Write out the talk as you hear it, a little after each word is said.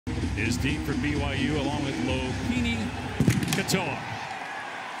is deep for BYU along with Lopini Katoa.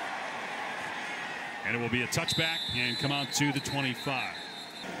 And it will be a touchback and come out to the 25.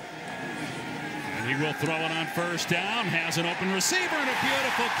 And he will throw it on first down. Has an open receiver and a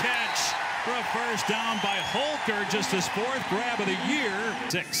beautiful catch for a first down by Holker. Just his 4th grab of the year.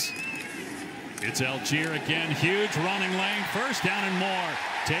 6. It's Algier again. Huge running lane. First down and more.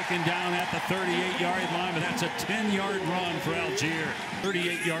 Taken down at the 38-yard line, but that's a 10-yard run for Algier.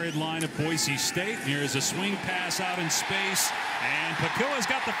 38-yard line of Boise State. Here's a swing pass out in space. And Pakua's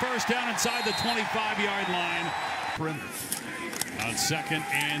got the first down inside the 25-yard line. Perimeter. On 2nd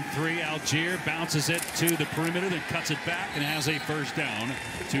and 3, Algier bounces it to the perimeter, then cuts it back and has a first down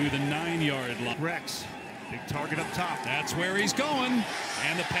to the 9-yard line. Rex, big target up top. That's where he's going.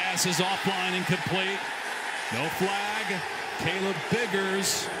 And the pass is offline and complete. No flag. Caleb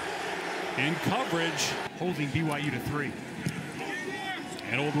Biggers in coverage. Holding BYU to 3.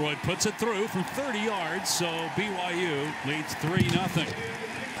 And Oldroyd puts it through from 30 yards, so BYU leads 3-0.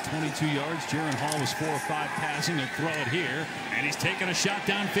 22 yards. Jaron Hall was 4 or 5 passing. He'll throw it here. And he's taking a shot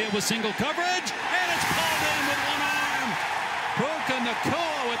downfield with single coverage. And it's pulled in with one arm. Puka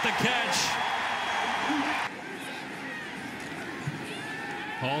Nacua with the catch.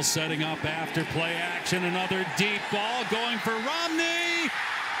 Hall setting up after play action. Another deep ball going for Romney.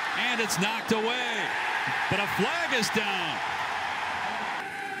 And it's knocked away. But a flag is down.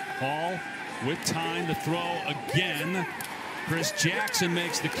 Hall with time to throw again. Chris Jackson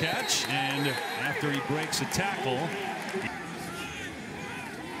makes the catch, and after he breaks a tackle,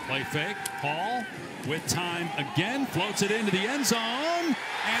 play fake. Hall with time again, floats it into the end zone, and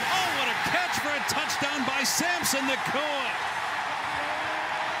oh, what a catch for a touchdown by Samson Nacua.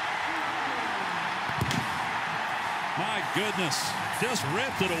 My goodness, just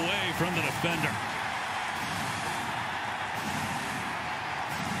ripped it away from the defender.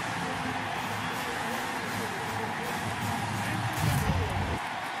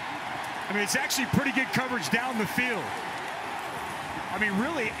 I mean, it's actually pretty good coverage down the field. I mean,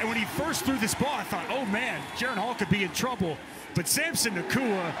 really, and when he first threw this ball, I thought, oh man, Jaron Hall could be in trouble. But Samson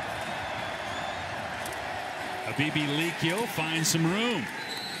Nacua. Habibi Likio finds some room.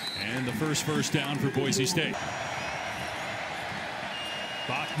 And the first down for Boise State.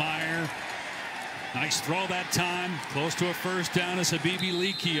 Bachmeier. Nice throw that time. Close to a first down as Habibi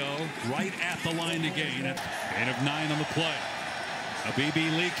Likio right at the line to gain. Gain of 9 on the play. Habibi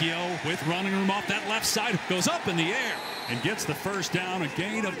Likio with running room off that left side, goes up in the air and gets the first down, a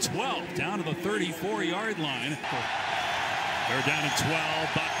gain of 12 down to the 34-yard line. They're down at 12.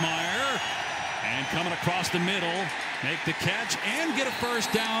 Bachmeier, and coming across the middle, make the catch and get a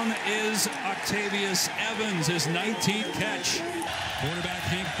first down is Octavius Evans, his 19th catch. Quarterback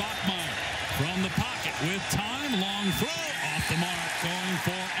Hank Bachmeier from the pocket with time, long throw off the mark, going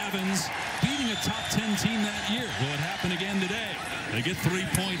for Evans, beating a top 10 team that year. Will it happen again today? They get 3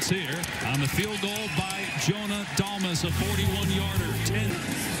 points here on the field goal by Jonah Dalmas, a 41-yarder. 10.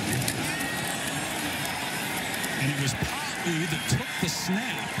 And it was Pau that took the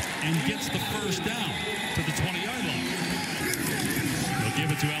snap and gets the first down to the 20-yard line. They'll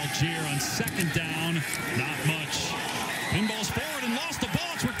give it to Algier on 2nd down. Not much. Pinballs forward and lost the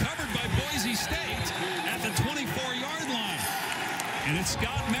ball. It's recovered by Boise State at the 24-yard line. And it's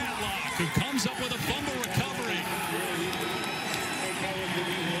Scott Matlock who comes up with a fumble recovery.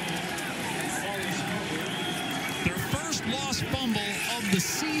 Their first lost fumble of the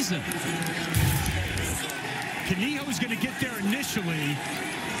season. Canijo's going to get there initially,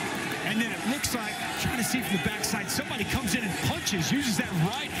 and then it looks like, trying to see from the backside, somebody comes in and punches, uses that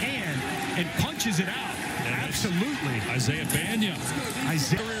right hand and punches it out. And absolutely. Isaiah Banya.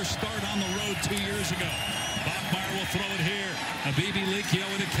 Career start on the road 2 years ago. Bachmeier will throw it here. Habibi Likio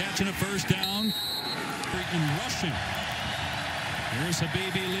with a catch and a first down. Freaking rushing. Here's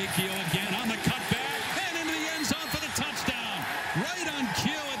Habibi Likio again on the cutback and into the end zone for the touchdown. Right on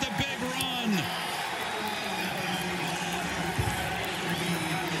cue at the big run.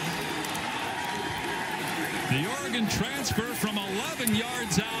 The Oregon transfer from 11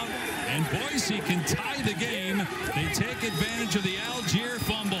 yards out, and Boise can tie the game. They take advantage of the Algier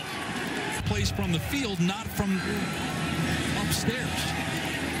fumble. Place from the field, not from upstairs.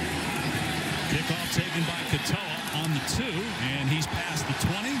 Kickoff taken by Katoa on the 2, and he's past the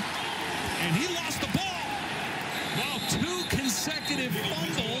 20, and he lost the ball. Wow, 2 consecutive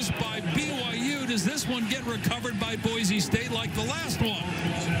fumbles by BYU. Does this one get recovered by Boise State like the last one?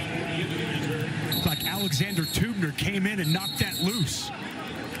 Like Alexander Tubner came in and knocked that loose.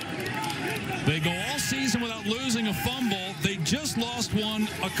 They go all season without losing a fumble. They just lost one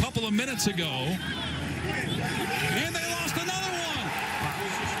a couple of minutes ago. And they lost another one.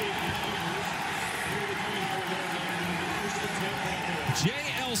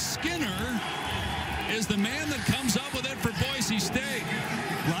 is the man that comes up with it for Boise State.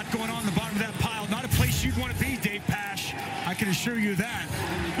 A lot going on the bottom of that pile. Not a place you'd want to be, Dave Pash. I can assure you that.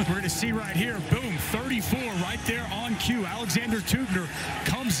 We're going to see right here, boom, 34 right there on cue. Alexander Tubner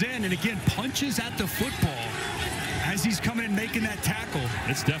comes in and, again, punches at the football as he's coming in making that tackle.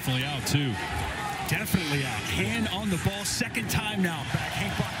 It's definitely out, too. Definitely out. Hand on the ball, second time now. Back,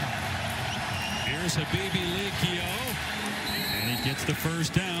 Hank Bachmeier. Here's Habibi Likio, and he gets the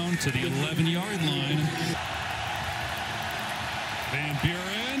first down to the 11-yard line. Van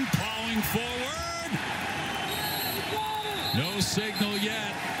Buren plowing forward. No signal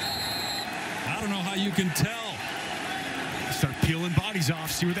yet. I don't know how you can tell. Start peeling bodies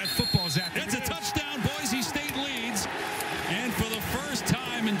off, see where that football's at. It's a touchdown. Boise State leads. And for the first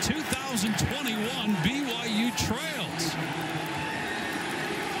time in 2021, BYU trails.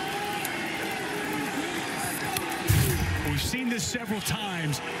 We've seen this several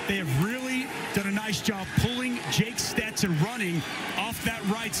times. They have really done a nice job pulling Jake Stetson running off that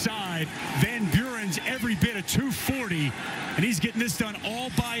right side. Van Buren's every bit of 240, and he's getting this done all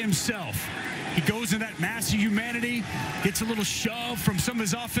by himself. He goes in that massive humanity, gets a little shove from some of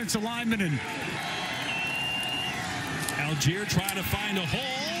his offensive linemen, and Algier trying to find a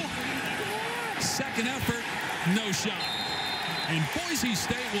hole. Second effort, no shot. And Boise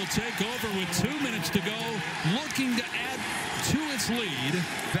State will take over with 2 minutes to go, looking to add to its lead.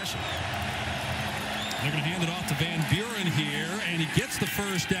 They're going to hand it off to Van Buren here, and he gets the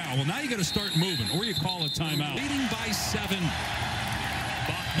first down. Well, now you got to start moving, or you call a timeout. Leading by 7.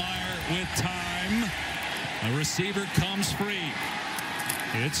 Bachmeier with time. A receiver comes free.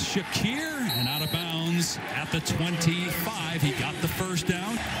 It's Shakir, and out of bounds at the 25. He got the first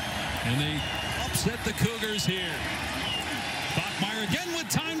down, and they upset the Cougars here. Bachmeier again with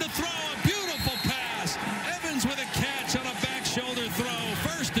time to throw. A beautiful pass. Evans with a catch on a back shoulder throw.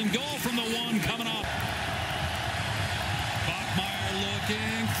 First and goal from the 1 coming up. Bachmeier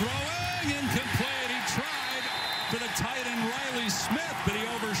looking, throwing, incomplete. He tried for the tight end Riley Smith, but he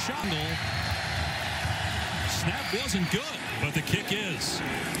overshot. Snap wasn't good, but the kick is.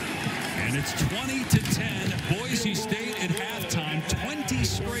 And it's 20-10. Boise State at halftime. 20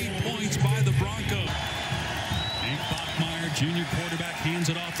 straight points by the Broncos. Hank Bachmeier, junior quarterback, hands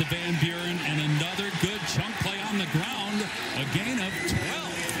it off to Van Buren, and another good chunk play on the ground. A gain of 12.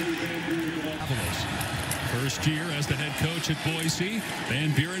 First year as the head coach at Boise.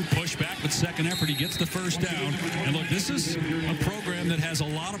 Van Buren pushed back, but second effort, he gets the first down. And look, this is a program that has a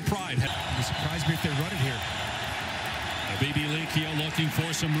lot of pride. It surprised me if they run it here. Habibi Likio looking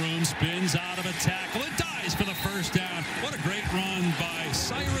for some room, spins out of a tackle, and dives for the first down. What a great run by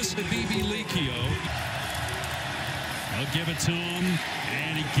Cyrus Habibi Likio. They'll give it to him,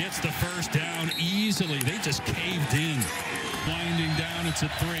 and he gets the first down easily. They just caved in. Winding down, it's a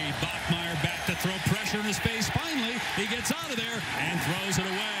 3. Bachmeier back to throw, pressure in his face. Finally, he gets out of there and throws it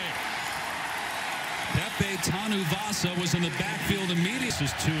away. Pepe Tanuvasa was in the backfield immediately. This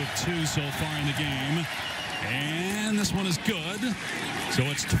is 2 of 2 so far in the game. And this one is good. So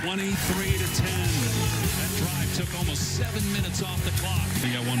it's 23-10. That drive took almost 7 minutes off the clock.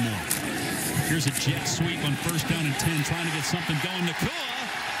 We got one more. Here's a jet sweep on first down and 10, trying to get something going. Nakua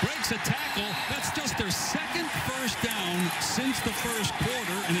breaks a tackle. That's just their second first down since the first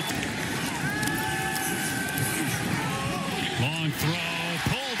quarter. And it's long throw,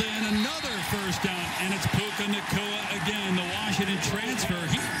 pulled in, another first down, and it's Puka Nakua again, the Washington transfer.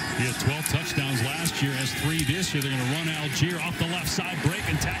 He had 12 touchdowns last year, has 3 this year. They're going to run Algier off the left side, break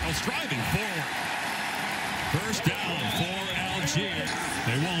and tackle, striving forward. First down for Algier.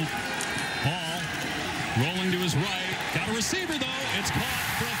 They won't. Ball rolling to his right. Got a receiver, though. It's caught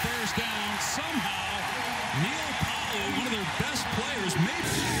for a first down. Somehow, Neil Palu, one of their best players,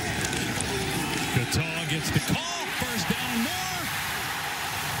 maybe. Katoa gets the call. First down, more.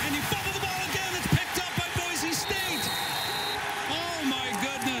 And you fumble the ball again. It's picked up by Boise State. Oh, my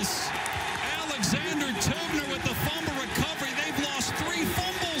goodness. Alexander Tubner with the fumble recovery. They've lost 3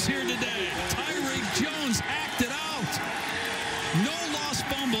 fumbles here today. Tyreek Jones acted out. No lost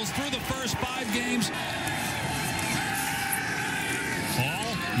fumbles through the first 5 games.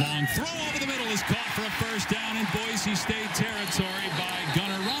 Long throw over the middle is caught for a first down in Boise State territory by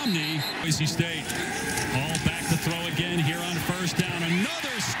Gunnar Romney. Boise State all back to throw again here on first down.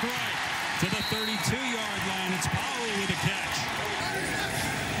 Another strike to the 32-yard line. It's Powell with a catch.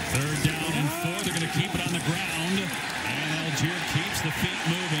 Third down and 4. They're going to keep it on the ground. And Algier keeps the feet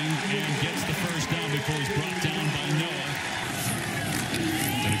moving and gets the first down before he's brought down by Noah.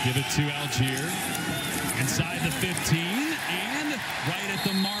 Going to give it to Algier. Inside the 15 and right at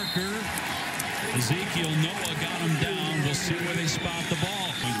the marker Ezekiel Noah got him down. We'll see where they spot the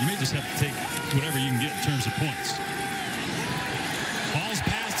ball. You may just have to take whatever you can get in terms of points. Ball's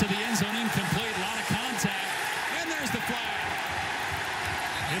passed to the end zone, incomplete. A lot of contact. And there's the flag.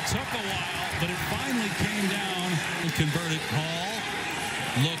 It took a while, but it finally came down and converted. Hall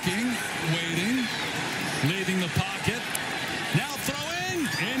looking, waiting, leaving the pocket. Now throwing,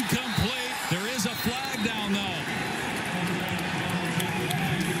 incomplete. There is a flag down, though.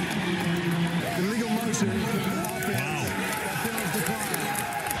 Illegal motion. Wow.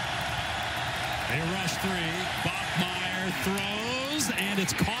 They rush three. Bachmeier throws, and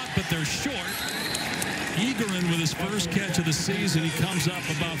it's caught, but they're short. Egerin with his first catch of the season. He comes up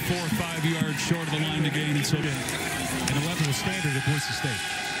about 4 or 5 yards short of the line to gain, and so did. And a level of standard at Boise State.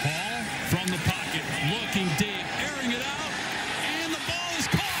 Hall from the pocket, looking deep, airing it out, and the ball is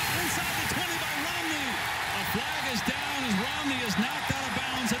caught inside the 20 by Romney. A flag is down as Romney is knocked out of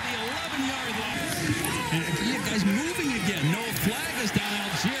bounds at the 11-yard line. And you guys moving again. No flag is down.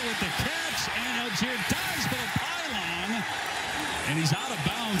 Algier with the catch, and Algier dives for the pylon, and he's out of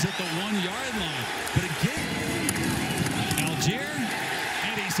bounds at the 1-yard line. But again, Algier,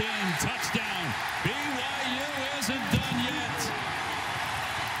 and he's in. Touchdown. BYU isn't done yet.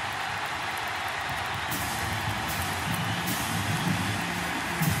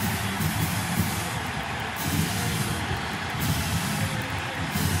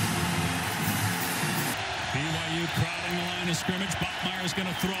 BYU crowding the line of scrimmage. Bachmeier's going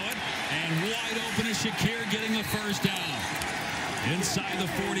to throw it, and wide open is Shakir getting the first down. Inside the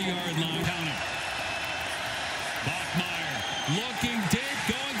 40-yard line. Counting. Bachmeier looking deep,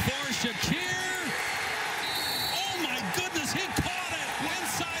 going for Shakir. Oh my goodness, he caught it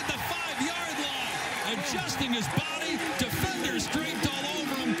inside the 5-yard line. Adjusting his body, defenders draped all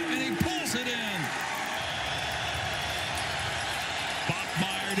over him, and he pulls it in.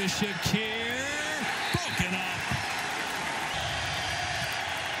 Bachmeier to Shakir. Broken up.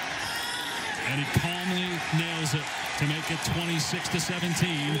 And he calmly nails it to make it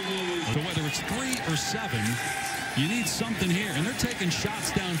 26-17. So whether it's 3 or 7, you need something here. And they're taking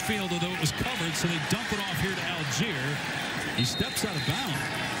shots downfield, although it was covered, so they dump it off here to Algier. He steps out of bounds.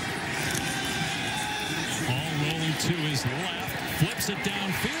 Ball rolling to his left. Flips it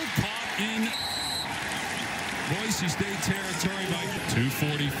downfield. Caught in Boise State territory by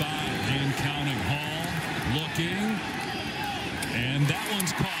 2:45 and counting. Hall looking. And that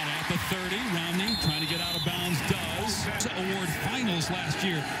one's caught at the 30. Romney trying to get out of bounds, does. Award finals last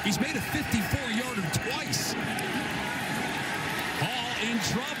year. He's made a 54-yarder twice. Hall in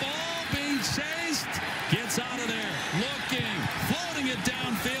trouble, being chased. Gets out of there, looking, floating it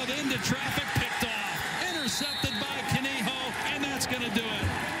downfield into traffic, picked off. Intercepted by Kaniho, and that's going to do it.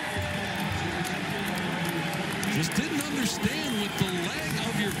 Just didn't understand with the leg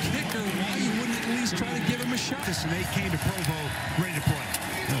of your kicker why you wouldn't at least try to give him a shot. And they came to Provo ready to play.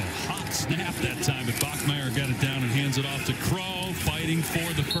 Oh, hot snap that time, but Bachmeier got it down and hands it off to Crow, fighting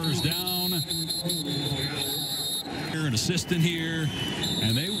for the first down. Here, an assistant here,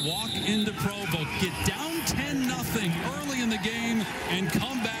 and they walk into Provo, get down 10-0 early in the game, and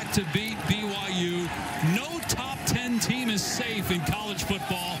come back to beat BYU. No top 10 team is safe in college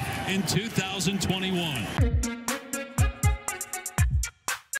football in 2021.